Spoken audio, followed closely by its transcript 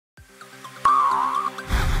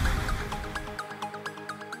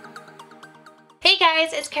Hey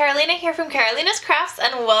guys, it's Carolina here from KarolinasKrafts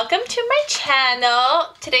and welcome to my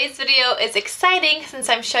channel. Today's video is exciting since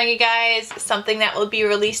I'm showing you guys something that will be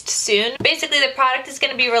released soon. Basically, the product is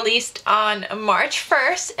going to be released on March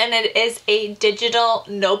 1st and it is a digital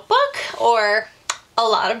notebook, or a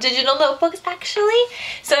lot of digital notebooks actually.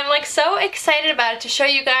 So I'm like so excited about it to show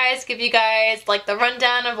you guys, give you guys like the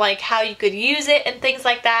rundown of like how you could use it and things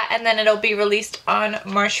like that, and then it'll be released on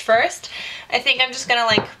March 1st. I think I'm just gonna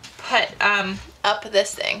like put up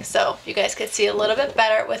this thing so you guys could see a little bit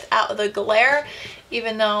better without the glare,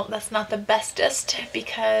 even though that's not the bestest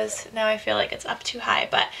because now I feel like it's up too high.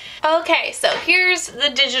 But okay, so here's the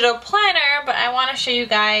digital planner, but I want to show you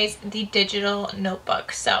guys the digital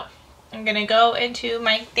notebook. So I'm gonna go into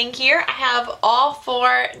my thing here. I have all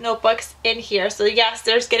 4 notebooks in here. So yes,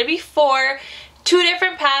 there's gonna be 2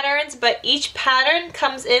 different patterns, but each pattern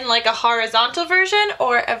comes in like a horizontal version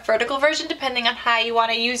or a vertical version depending on how you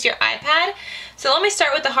want to use your iPad. So let me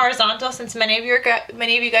start with the horizontal, since many of you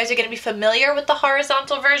guys are going to be familiar with the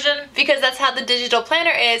horizontal version because that's how the digital planner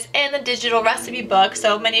is and the digital recipe book.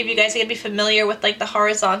 So many of you guys are going to be familiar with like the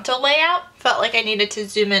horizontal layout. Felt like I needed to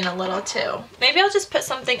zoom in a little too. Maybe I'll just put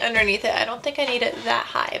something underneath it. I don't think I need it that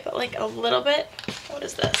high, but like a little bit. What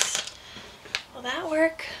is this? Will that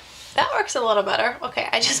work? That works a little better. Okay,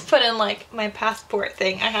 I just put in like my passport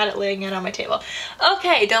thing. I had it laying out on my table.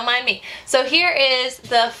 Okay, don't mind me. So here is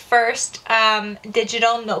the first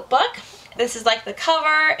digital notebook. This is like the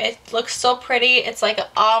cover. It looks so pretty. It's like an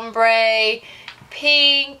ombre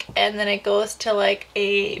pink, and then it goes to like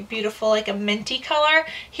a beautiful like a minty color.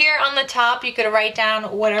 Here on the top you could write down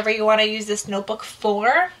whatever you want to use this notebook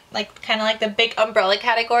for, like kind of like the big umbrella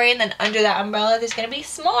category, and then under that umbrella there's going to be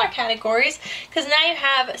smaller categories because now you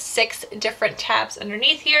have 6 different tabs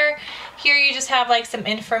underneath here. Here you just have like some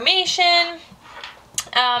information.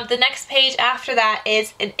 The next page after that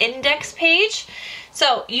is an index page.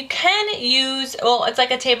 So you can use, well, it's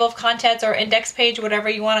like a table of contents or index page, whatever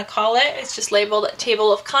you want to call it. It's just labeled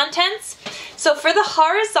table of contents. So for the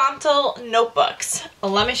horizontal notebooks,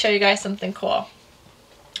 well, let me show you guys something cool.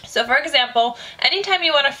 So for example, anytime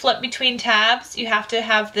you want to flip between tabs, you have to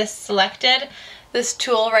have this selected, this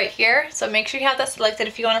tool right here. So make sure you have that selected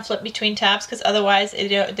if you want to flip between tabs, because otherwise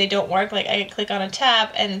they don't work. Like I can click on a tab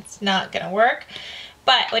and it's not going to work.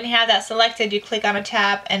 But when you have that selected, you click on a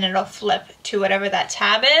tab and it'll flip to whatever that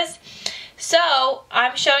tab is. So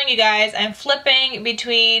I'm showing you guys, I'm flipping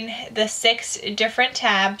between the 6 different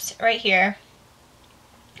tabs right here.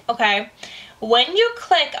 Okay. When you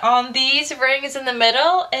click on these rings in the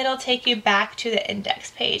middle, it'll take you back to the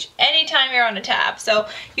index page anytime you're on a tab. So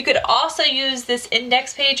you could also use this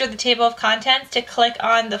index page or the table of contents to click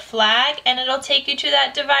on the flag and it'll take you to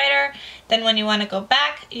that divider. Then when you want to go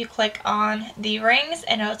back, you click on the rings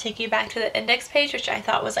and it'll take you back to the index page, which I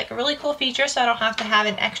thought was like a really cool feature, so I don't have to have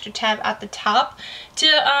an extra tab at the top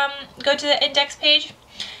to go to the index page.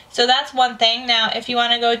 So that's one thing. Now, if you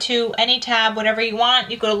want to go to any tab, whatever you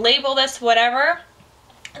want, you go to label this, whatever.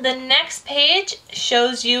 The next page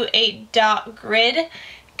shows you a dot grid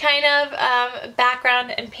kind of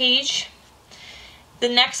background and page. The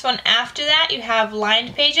next one after that, you have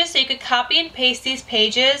lined pages. So you could copy and paste these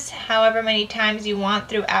pages however many times you want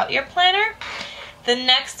throughout your planner. The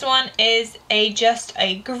next one is just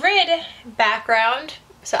a grid background.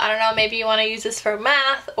 So I don't know, maybe you want to use this for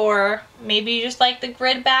math, or maybe you just like the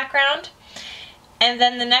grid background. And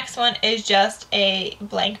then the next one is just a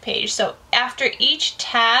blank page. So after each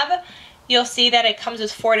tab, you'll see that it comes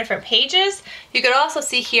with 4 different pages. You could also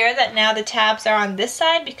see here that now the tabs are on this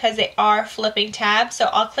side because they are flipping tabs. So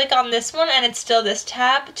I'll click on this one and it's still this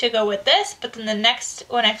tab to go with this, but then the next,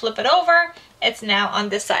 when I flip it over, it's now on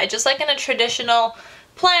this side. Just like in a traditional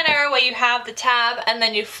planner where you have the tab and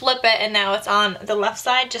then you flip it and now it's on the left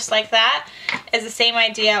side, just like that. Is the same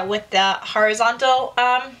idea with the horizontal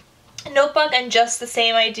notebook, and just the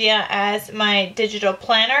same idea as my digital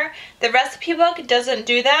planner. The recipe book doesn't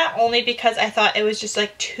do that, only because I thought it was just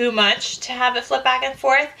like too much to have it flip back and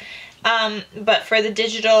forth. But for the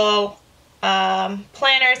digital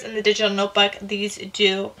planners and the digital notebook, these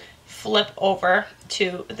do flip over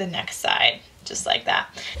to the next side, just like that.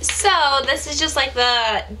 So this is just like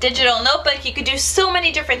the digital notebook. You could do so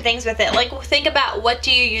many different things with it. Like, think about, what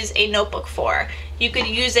do you use a notebook for? You could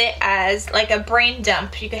use it as like a brain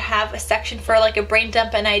dump. You could have a section for like a brain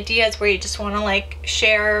dump and ideas where you just want to like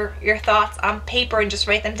share your thoughts on paper and just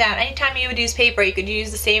write them down. Anytime you would use paper, you could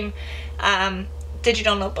use the same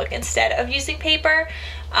digital notebook instead of using paper.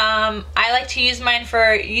 I like to use mine for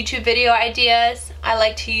YouTube video ideas. I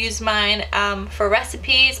like to use mine for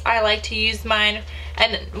recipes. I like to use mine,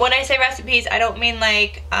 and when I say recipes, I don't mean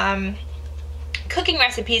like cooking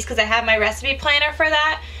recipes because I have my recipe planner for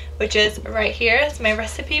that, which is right here. It's my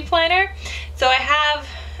recipe planner. So I have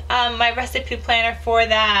my recipe planner for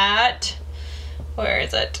that. Where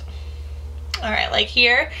is it? Alright, like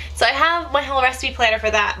here. So I have my whole recipe planner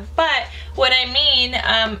for that. But what I mean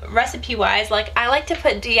recipe wise, like I like to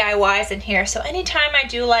put DIYs in here. So anytime I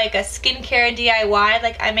do like a skincare DIY,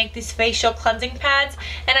 like I make these facial cleansing pads,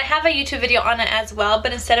 and I have a YouTube video on it as well,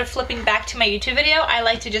 but instead of flipping back to my YouTube video, I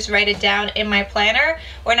like to just write it down in my planner,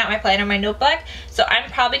 or not my planner, my notebook. So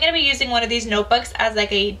I'm probably going to be using one of these notebooks as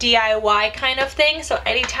like a DIY kind of thing. So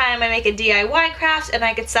anytime I make a DIY craft, and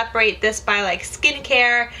I could separate this by like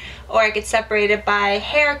skincare, or I could separate it by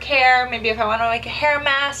hair care. Maybe if I want to make a hair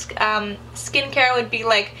mask. Skincare would be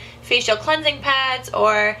like facial cleansing pads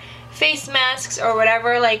or face masks or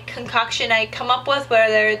whatever like concoction I come up with,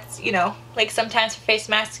 whether it's, you know, like sometimes for face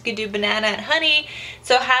masks you could do banana and honey.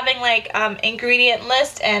 So having like ingredient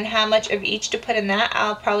list and how much of each to put in that,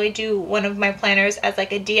 I'll probably do one of my planners as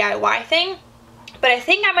like a DIY thing. But I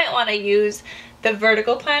think I might want to use the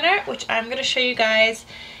vertical planner, which I'm going to show you guys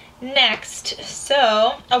next.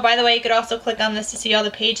 So, oh, by the way, you could also click on this to see all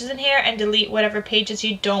the pages in here and delete whatever pages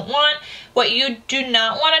you don't want. What you do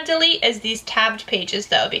not want to delete is these tabbed pages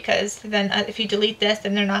though, because then if you delete this,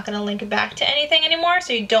 then they're not going to link back to anything anymore.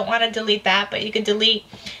 So you don't want to delete that, but you could delete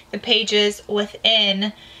the pages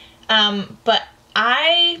within. But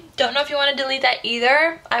I don't know if you want to delete that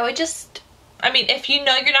either. I would just, I mean, if you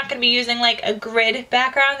know you're not going to be using like a grid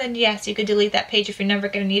background, then yes, you could delete that page if you're never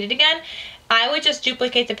going to need it again. I would just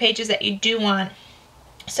duplicate the pages that you do want,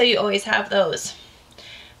 so you always have those.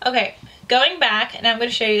 Okay, going back, and I'm going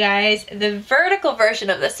to show you guys the vertical version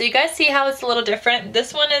of this. So you guys see how it's a little different.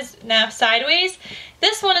 This one is now sideways.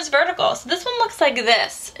 This one is vertical. So this one looks like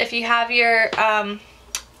this if you have your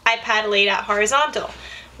iPad laid out horizontal.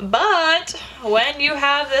 But when you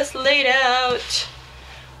have this laid out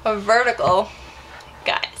vertical,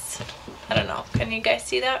 guys, I don't know. Can you guys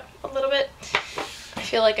see that a little bit? I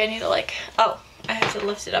feel like I need to like, oh, I have to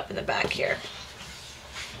lift it up in the back here.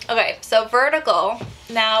 Okay, so vertical,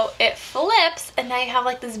 now it flips and now you have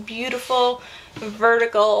like this beautiful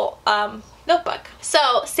vertical notebook.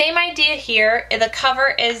 So same idea here, the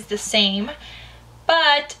cover is the same,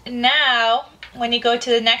 but now when you go to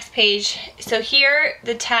the next page, so here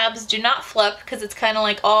the tabs do not flip because it's kind of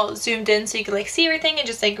like all zoomed in so you can like see everything and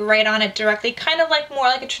just like write on it directly, kind of like more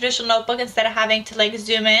like a traditional notebook instead of having to like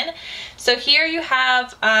zoom in. So here you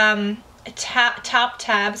have top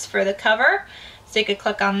tabs for the cover, so you could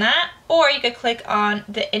click on that, or you could click on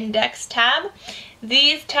the index tab.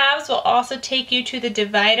 These tabs will also take you to the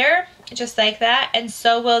divider, just like that, and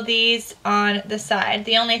so will these on the side.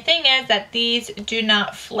 The only thing is that these do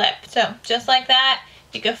not flip. So just like that,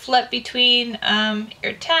 you can flip between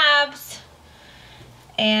your tabs,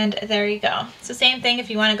 and there you go. So same thing,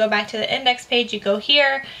 if you want to go back to the index page, you go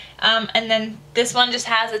here, and then this one just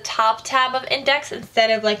has a top tab of index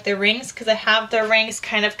instead of like the rings, because I have the rings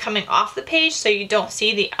kind of coming off the page so you don't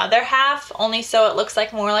see the other half, only so it looks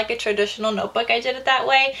like more like a traditional notebook. I did it that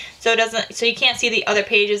way, so it doesn't, so you can't see the other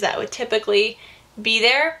pages that would typically be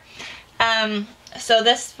there. So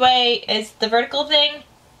this way is the vertical thing.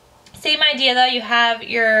 Same idea though, you have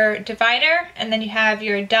your divider, and then you have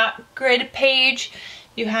your dot grid page,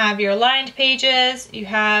 you have your lined pages, you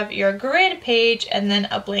have your grid page, and then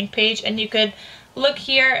a blank page, and you could look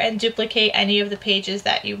here and duplicate any of the pages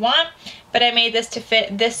that you want. But I made this to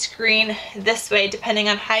fit this screen this way, depending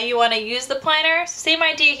on how you want to use the planner. Same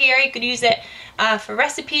idea here, you could use it for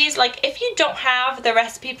recipes. Like if you don't have the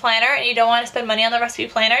recipe planner and you don't want to spend money on the recipe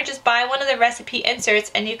planner, just buy one of the recipe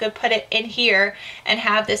inserts and you could put it in here and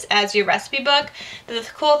have this as your recipe book. The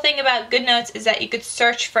cool thing about Goodnotes is that you could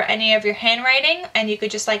search for any of your handwriting and you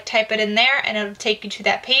could just like type it in there and it'll take you to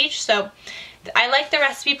that page. So I like the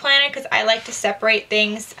recipe planner because I like to separate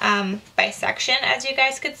things by section, as you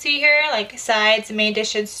guys could see here, like sides, main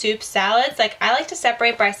dishes, soups, salads. Like I like to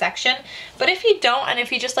separate by section, but if you don't, and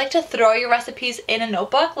if you just like to throw your recipes in a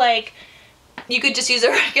notebook, like you could just use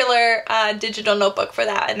a regular digital notebook for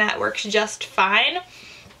that, and that works just fine.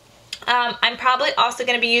 I'm probably also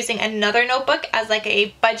going to be using another notebook as like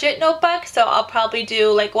a budget notebook, so I'll probably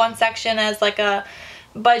do like one section as like a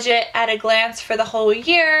budget at a glance for the whole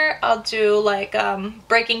year. I'll do like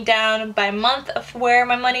breaking down by month of where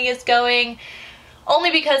my money is going,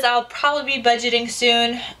 only because I'll probably be budgeting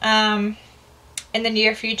soon in the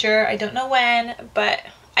near future. I don't know when, but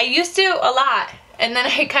I used to a lot and then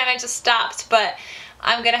I kind of just stopped, but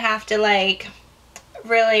I'm gonna have to like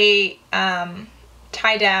really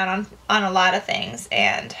tie down on a lot of things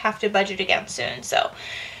and have to budget again soon. So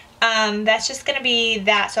that's just gonna be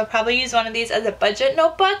that. So I'll probably use one of these as a budget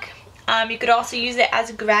notebook. You could also use it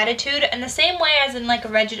as gratitude, and the same way as in like a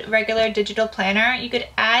regular digital planner, you could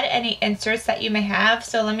add any inserts that you may have.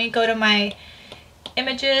 So let me go to my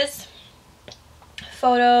images,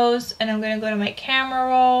 photos, and I'm going to go to my camera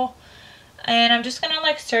roll, and I'm just going to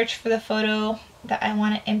like search for the photo that I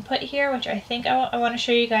want to input here, which I think I want to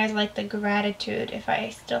show you guys like the gratitude if I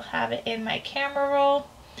still have it in my camera roll.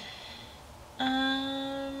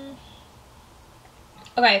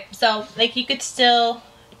 Okay, so like you could still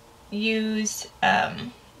use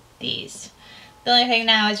these. The only thing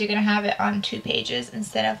now is you're gonna have it on 2 pages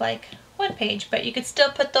instead of like 1 page, but you could still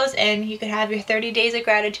put those in. You could have your 30 days of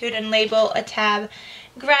gratitude and label a tab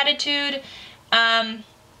gratitude. I'm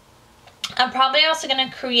probably also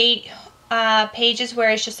gonna create pages where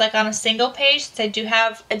it's just like on a single page, since I do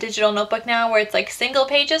have a digital notebook now where it's like single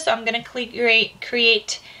pages, so I'm gonna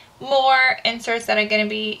create more inserts that are gonna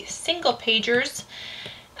be single pagers.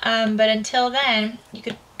 But until then, you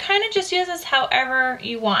could kind of just use this however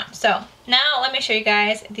you want. So now let me show you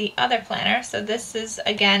guys the other planner. So this is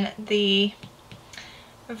again the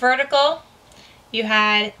vertical. You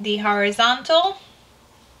had the horizontal.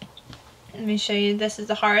 Let me show you, this is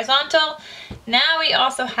the horizontal. Now we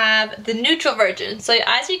also have the neutral version. So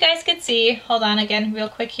as you guys can see, hold on again real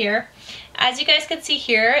quick here. As you guys can see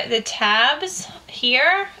here, the tabs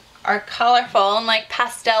here are colorful and like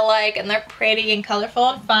pastel-like, and they're pretty and colorful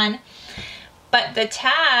and fun. But the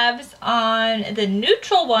tabs on the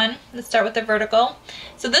neutral one, let's start with the vertical.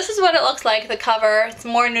 So this is what it looks like, the cover. It's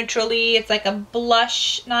more neutrally, it's like a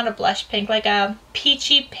blush, not a blush pink, like a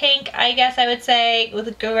peachy pink, I guess I would say,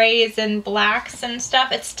 with grays and blacks and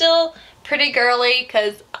stuff. It's still pretty girly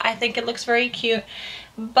because I think it looks very cute.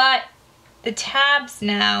 But the tabs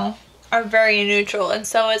now are very neutral, and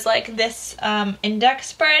so is like this index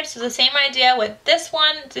spread. So the same idea with this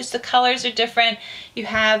one, just the colors are different. You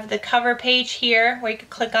have the cover page here where you could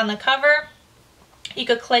click on the cover. You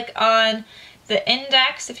could click on the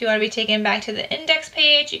index if you want to be taken back to the index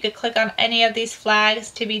page. You could click on any of these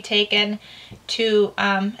flags to be taken to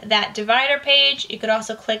that divider page. You could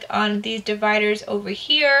also click on these dividers over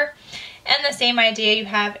here. And the same idea, you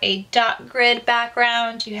have a dot grid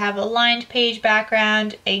background, you have a lined page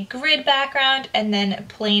background, a grid background, and then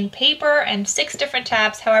plain paper, and 6 different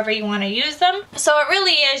tabs, however you want to use them. So it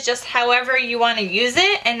really is just however you want to use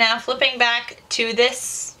it. And now flipping back to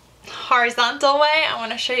this horizontal way, I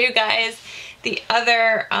want to show you guys the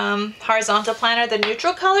other horizontal planner, the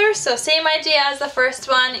neutral colors. So same idea as the first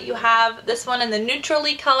one. You have this one in the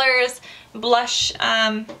neutrally colors, blush,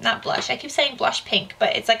 not blush, I keep saying blush pink,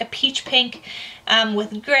 but it's like a peach pink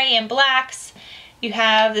with gray and blacks. You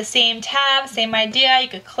have the same tab, same idea. You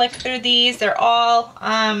could click through these. They're all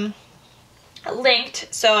linked,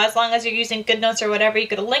 so as long as you're using Goodnotes or whatever, you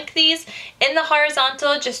could link these. In the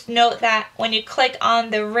horizontal, just note that when you click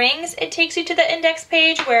on the rings, it takes you to the index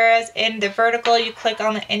page, whereas in the vertical, you click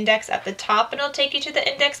on the index at the top and it'll take you to the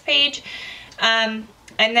index page. And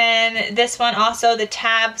then this one also, the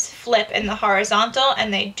tabs flip in the horizontal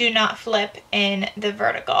and they do not flip in the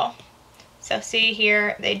vertical. So see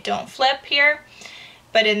here, they don't flip here,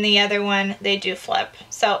 but in the other one, they do flip.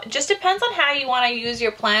 So it just depends on how you want to use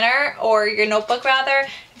your planner, or your notebook rather.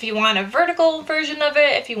 If you want a vertical version of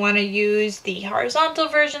it, if you want to use the horizontal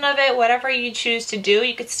version of it, whatever you choose to do,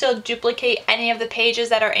 you could still duplicate any of the pages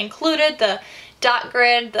that are included, the dot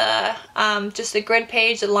grid, the just the grid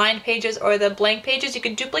page, the lined pages, or the blank pages. You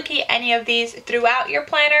could duplicate any of these throughout your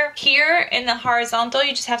planner. Here in the horizontal,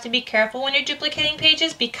 you just have to be careful when you're duplicating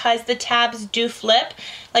pages because the tabs do flip.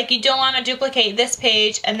 Like, you don't want to duplicate this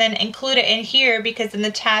page and then include it in here, because then the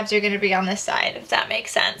tabs are going to be on this side, if that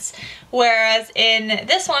makes sense. Whereas in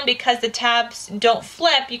this one, because the tabs don't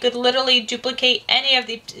flip, you could literally duplicate any of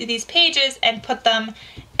these pages and put them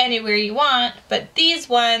anywhere you want. But these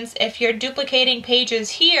ones, if you're duplicating pages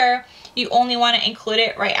here, you only want to include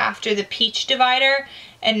it right after the peach divider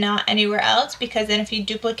and not anywhere else, because then if you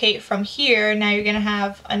duplicate from here, now you're gonna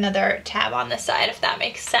have another tab on this side, if that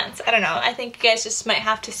makes sense. I don't know, I think you guys just might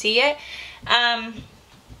have to see it.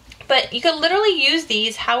 But you could literally use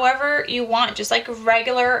these however you want, just like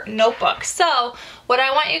regular notebooks. So what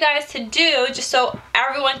I want you guys to do, just so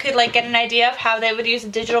everyone could like get an idea of how they would use a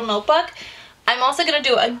digital notebook, I'm also going to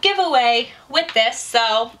do a giveaway with this.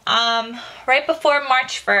 So right before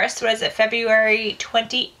March 1st, what is it, February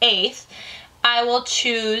 28th, I will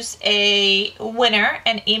choose a winner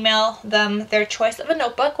and email them their choice of a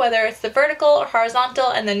notebook, whether it's the vertical or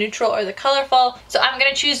horizontal, and the neutral or the colorful. So I'm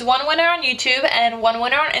going to choose one winner on YouTube and one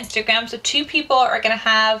winner on Instagram. So 2 people are going to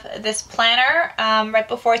have this planner right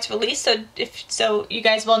before it's released. So you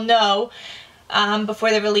guys will know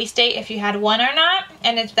before the release date if you had one or not,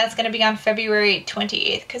 and that's going to be on February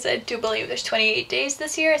 28th because I do believe there's 28 days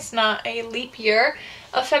this year. It's not a leap year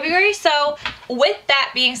of February. So with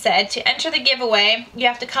that being said, to enter the giveaway, you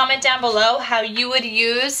have to comment down below how you would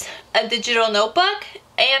use a digital notebook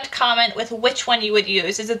and comment with which one you would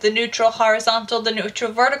use. Is it the neutral horizontal, the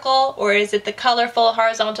neutral vertical, or is it the colorful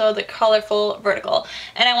horizontal, the colorful vertical?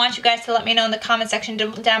 And I want you guys to let me know in the comment section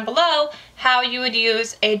down below how you would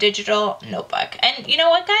use a digital notebook. And you know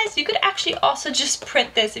what, guys? You could actually also just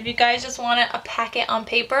print this. If you guys just want a packet on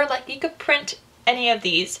paper, like you could print any of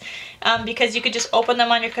these because you could just open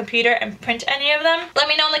them on your computer and print any of them. Let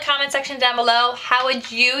me know in the comment section down below, how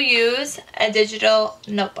would you use a digital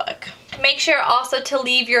notebook? Make sure also to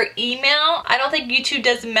leave your email. I don't think YouTube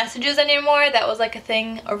does messages anymore. That was like a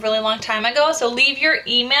thing a really long time ago. So leave your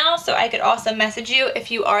email so I could also message you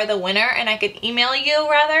if you are the winner, and I could email you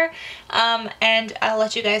rather. And I'll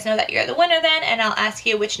let you guys know that you're the winner then, and I'll ask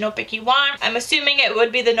you which notebook you want. I'm assuming it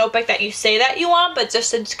would be the notebook that you say that you want, but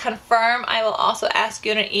just to confirm, I will also ask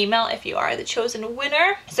you in an email if you are the chosen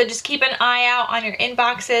winner. So just keep an eye out on your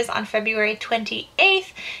inboxes on February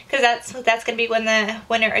 28th because that's going to be when the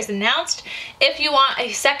winner is announced. If you want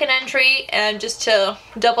a second entry and just to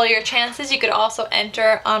double your chances, you could also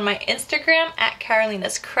enter on my Instagram at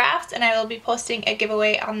KarolinasKrafts, and I will be posting a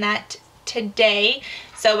giveaway on that today.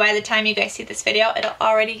 So by the time you guys see this video, it'll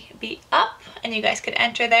already be up and you guys could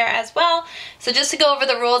enter there as well. So just to go over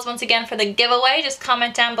the rules once again for the giveaway, just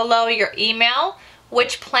comment down below your email,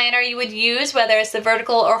 which planner you would use, whether it's the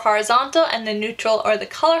vertical or horizontal, and the neutral or the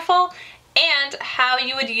colorful, and how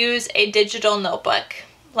you would use a digital notebook.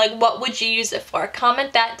 Like, what would you use it for?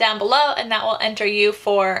 Comment that down below and that will enter you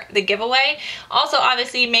for the giveaway. Also,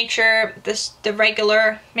 obviously, make sure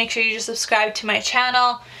make sure you just subscribe to my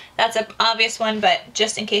channel. That's an obvious one, but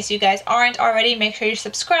just in case you guys aren't already, make sure you're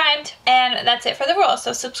subscribed. And that's it for the rules.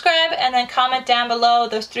 So subscribe and then comment down below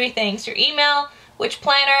those 3 things: your email, which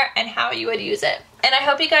planner, and how you would use it. And I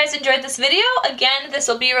hope you guys enjoyed this video. Again, this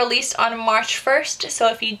will be released on March 1st,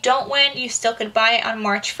 so if you don't win, you still could buy it on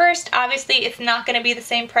March 1st. Obviously, it's not going to be the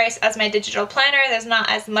same price as my digital planner. There's not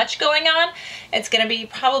as much going on. It's going to be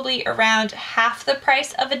probably around half the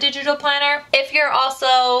price of a digital planner. If you're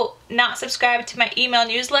also not subscribed to my email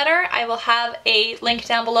newsletter, I will have a link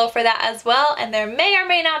down below for that as well, and there may or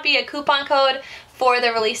may not be a coupon code for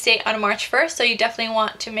the release date on March 1st, so you definitely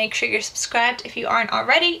want to make sure you're subscribed if you aren't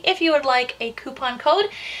already, if you would like a coupon code.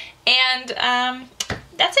 And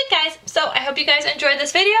that's it, guys. So I hope you guys enjoyed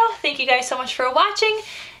this video. Thank you guys so much for watching,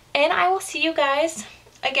 and I will see you guys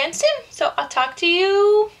again soon. So I'll talk to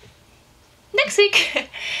you next week.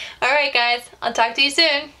 Alright guys, I'll talk to you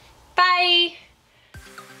soon. Bye!